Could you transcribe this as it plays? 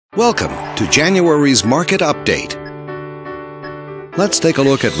Welcome to January's Market Update. Let's take a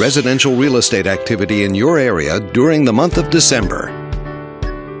look at residential real estate activity in your area during the month of December.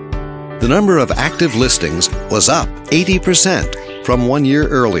 The number of active listings was up 80% from 1 year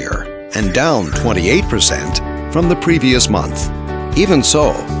earlier and down 28% from the previous month. Even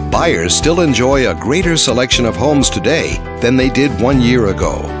so, buyers still enjoy a greater selection of homes today than they did 1 year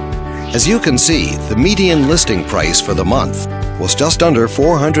ago. As you can see, the median listing price for the month was just under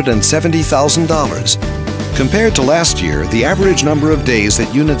 $470,000. Compared to last year, the average number of days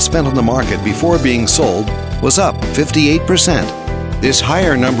that units spent on the market before being sold was up 58%. This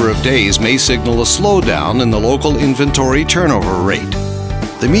higher number of days may signal a slowdown in the local inventory turnover rate.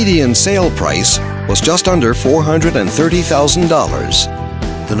 The median sale price was just under $430,000.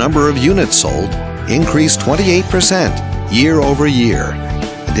 The number of units sold increased 28% year over year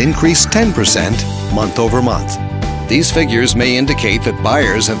and increased 10% month over month. These figures may indicate that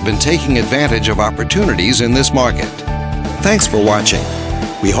buyers have been taking advantage of opportunities in this market. Thanks for watching.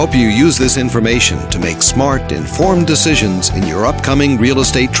 We hope you use this information to make smart, informed decisions in your upcoming real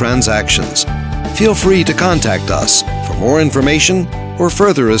estate transactions. Feel free to contact us for more information or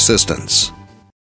further assistance.